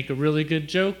and you make a really good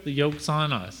joke, the yolk's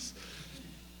on us.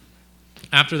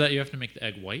 After that, you have to make the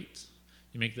egg white.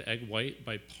 You make the egg white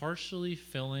by partially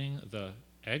filling the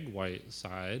egg white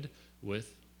side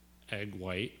with egg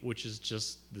white, which is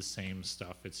just the same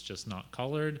stuff. It's just not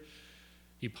colored.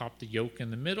 You pop the yolk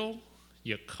in the middle.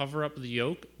 You cover up the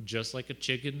yolk just like a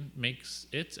chicken makes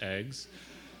its eggs.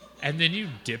 And then you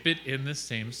dip it in the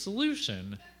same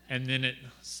solution. And then it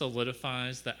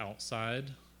solidifies the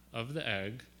outside of the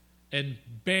egg. And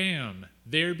bam,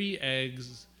 there be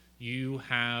eggs. You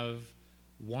have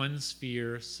one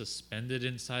sphere suspended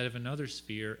inside of another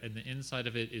sphere, and the inside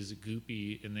of it is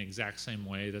goopy in the exact same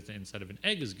way that the inside of an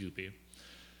egg is goopy.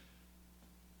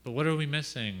 But what are we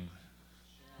missing?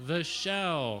 The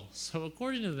shell. So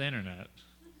according to the internet,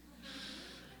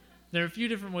 there are a few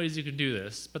different ways you can do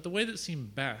this, but the way that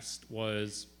seemed best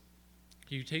was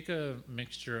you take a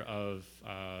mixture of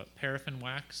paraffin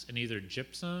wax and either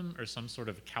gypsum or some sort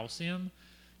of calcium.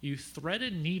 You thread a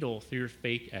needle through your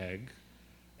fake egg,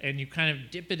 and you kind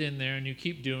of dip it in there, and you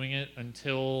keep doing it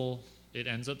until it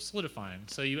ends up solidifying.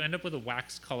 So you end up with a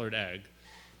wax-colored egg.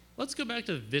 Let's go back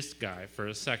to this guy for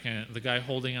a second, the guy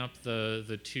holding up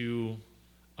the two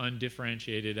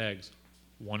undifferentiated eggs.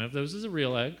 One of those is a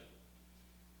real egg.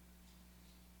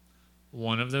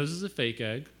 One of those is a fake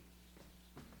egg.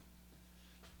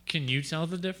 Can you tell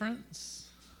the difference?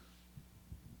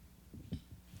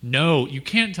 No, you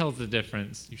can't tell the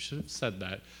difference. You should have said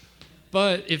that.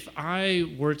 But if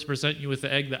I were to present you with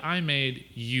the egg that I made,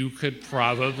 you could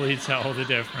probably tell the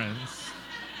difference.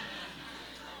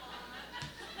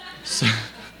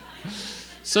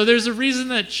 So there's a reason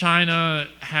that China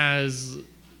has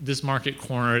this market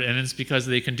cornered, and it's because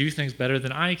they can do things better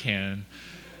than I can.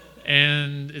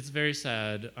 And it's very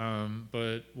sad,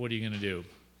 but what are you going to do?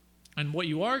 And what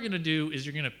you are going to do is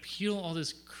you're going to peel all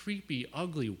this creepy,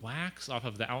 ugly wax off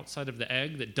of the outside of the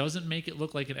egg that doesn't make it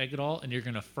look like an egg at all, and you're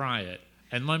going to fry it.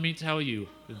 And let me tell you,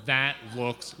 that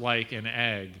looks like an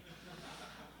egg.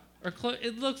 Or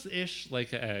it looks-ish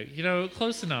like an egg. You know,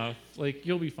 close enough. Like,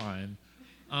 you'll be fine.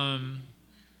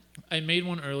 I made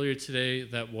one earlier today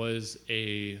that was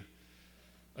a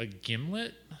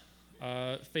gimlet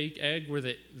fake egg where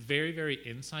the very, very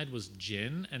inside was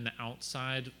gin and the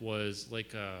outside was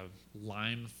like a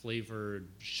lime-flavored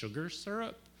sugar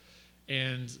syrup.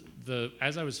 And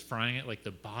as I was frying it, like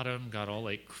the bottom got all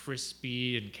like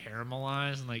crispy and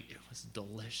caramelized, and like it was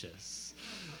delicious.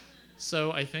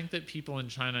 So I think that people in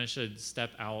China should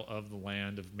step out of the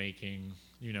land of making,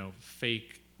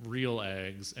 fake real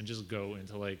eggs and just go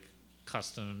into like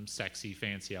custom, sexy,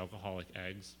 fancy alcoholic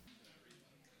eggs.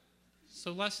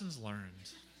 So lessons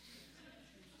learned.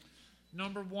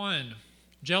 Number 1,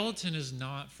 gelatin is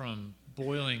not from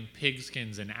boiling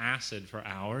pigskins in acid for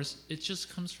hours. It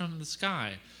just comes from the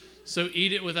sky. So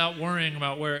eat it without worrying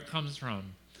about where it comes from.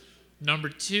 Number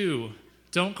 2,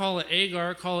 don't call it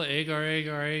agar, call it agar,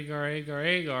 agar, agar, agar,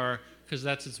 agar, because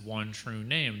that's its one true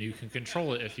name. You can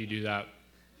control it if you do that.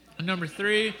 And number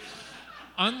 3,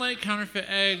 unlike counterfeit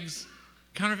eggs,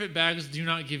 counterfeit bags do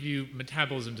not give you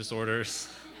metabolism disorders.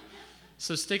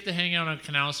 So stick to hanging out on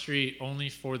Canal Street only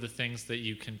for the things that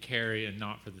you can carry and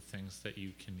not for the things that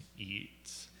you can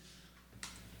eat.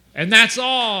 And that's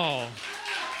all.